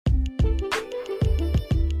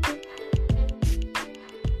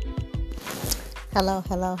Hello,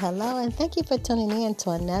 hello, hello, and thank you for tuning in to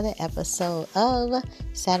another episode of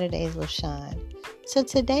Saturdays with Sean. So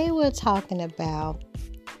today we're talking about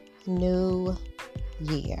New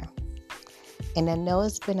Year. And I know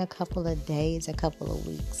it's been a couple of days, a couple of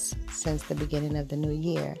weeks since the beginning of the new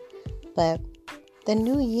year, but the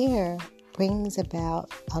new year brings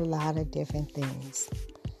about a lot of different things.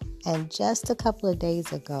 And just a couple of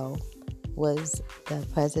days ago was the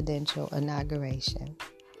presidential inauguration.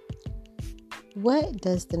 What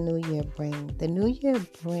does the new year bring? The new year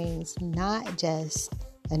brings not just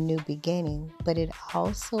a new beginning, but it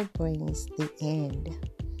also brings the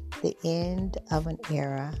end of an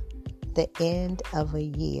era, the end of a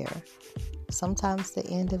year, sometimes the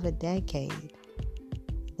end of a decade,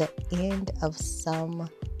 the end of some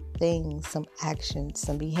things, some actions,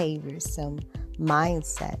 some behaviors, some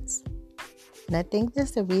mindsets. And I think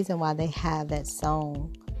that's the reason why they have that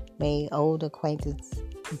song, May Old Acquaintance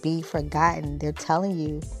Be Forgotten. They're telling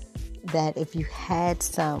you that if you had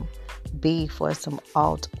some beef or some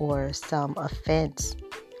alt or some offense,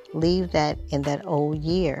 leave that in that old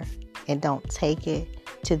year and don't take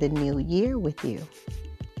it to the new year with you.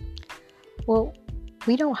 Well,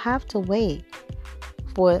 we don't have to wait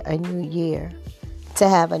for a new year to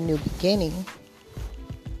have a new beginning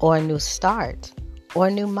or a new start or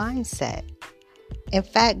a new mindset. In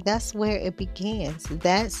fact, that's where it begins.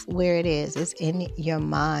 That's where it is. It's in your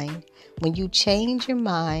mind. When you change your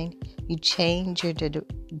mind, you change your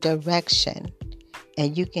direction,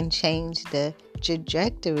 and you can change the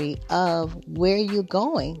trajectory of where you're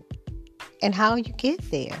going and how you get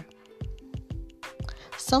there.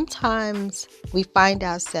 Sometimes we find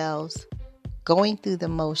ourselves going through the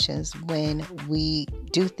motions when we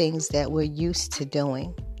do things that we're used to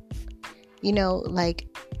doing. Like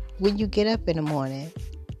when you get up in the morning,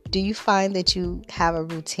 do you find that you have a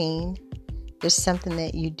routine? There's something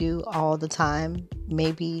that you do all the time,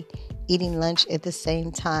 maybe eating lunch at the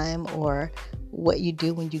same time, or what you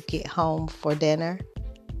do when you get home for dinner,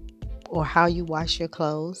 or how you wash your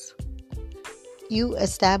clothes. You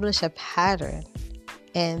establish a pattern,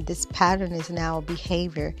 and this pattern is now a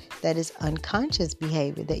behavior that is unconscious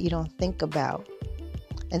behavior that you don't think about.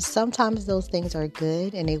 And sometimes those things are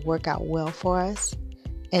good and they work out well for us.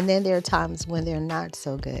 And then there are times when they're not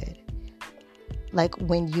so good. Like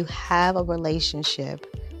when you have a relationship,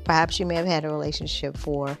 perhaps you may have had a relationship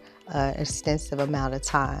for an extensive amount of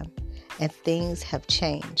time, and things have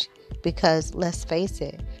changed. Because let's face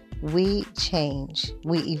it, we change,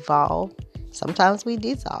 we evolve, sometimes we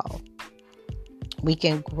dissolve. We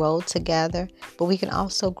can grow together, but we can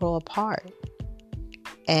also grow apart.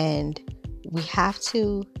 And we have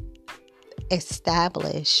to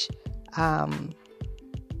establish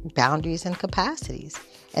boundaries and capacities.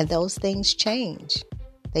 And those things change.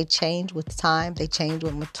 They change with time. They change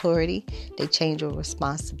with maturity. They change with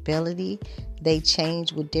responsibility. They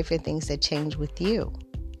change with different things that change with you.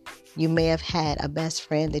 You may have had a best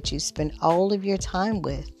friend that you spend all of your time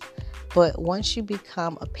with. But once you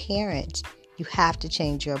become a parent, you have to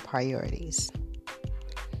change your priorities.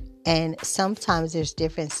 And sometimes there's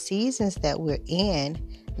different seasons that we're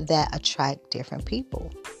in that attract different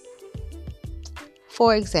people.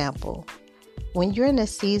 For example, when you're in a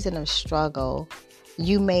season of struggle,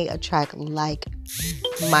 you may attract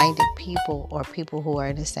like-minded people or people who are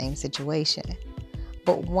in the same situation.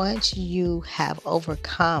 But once you have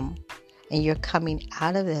overcome and you're coming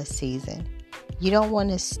out of that season, you don't want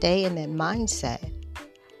to stay in that mindset.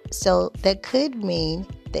 So that could mean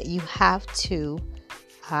that you have to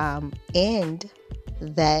end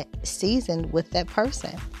that season with that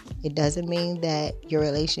person. It doesn't mean that your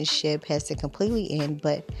relationship has to completely end,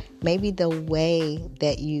 but maybe the way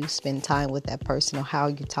that you spend time with that person or how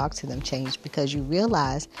you talk to them changed because you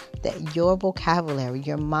realize that your vocabulary,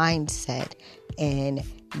 your mindset, and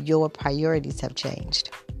your priorities have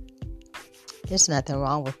changed. There's nothing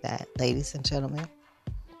wrong with that, ladies and gentlemen.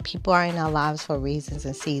 People are in our lives for reasons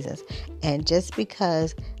and seasons. And just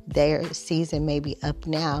because their season may be up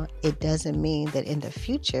now, it doesn't mean that in the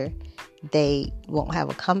future they won't have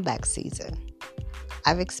a comeback season.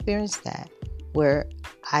 I've experienced that where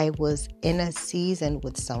I was in a season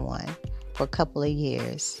with someone for a couple of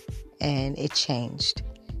years and it changed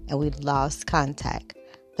and we lost contact.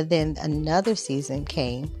 But then another season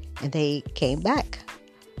came and they came back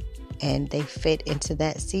and they fit into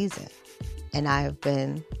that season. And I have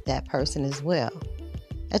been that person as well.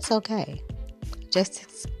 It's okay.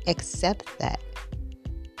 Just accept that.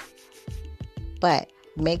 But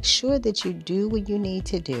make sure that you do what you need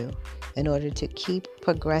to do in order to keep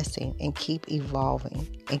progressing and keep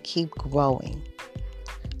evolving and keep growing.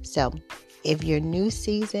 So if your new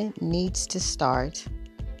season needs to start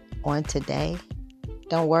on today,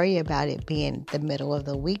 Don't worry about it being the middle of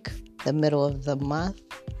the week, the middle of the month,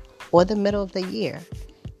 or the middle of the year.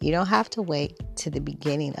 You don't have to wait to the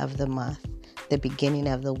beginning of the month, the beginning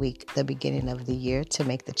of the week, the beginning of the year to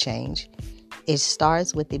make the change. It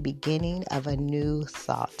starts with the beginning of a new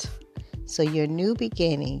thought. So your new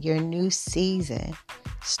beginning, your new season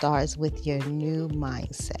starts with your new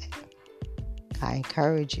mindset. I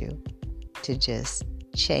encourage you to just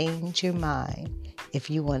change your mind if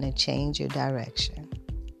you want to change your direction.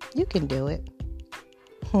 You can do it.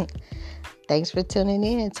 Thanks for tuning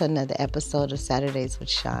in to another episode of Saturdays with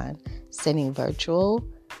Sean. Sending virtual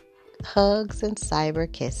hugs and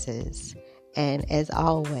cyber kisses. And as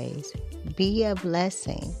always, be a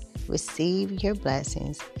blessing. Receive your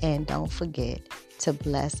blessings and don't forget to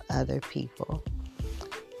bless other people.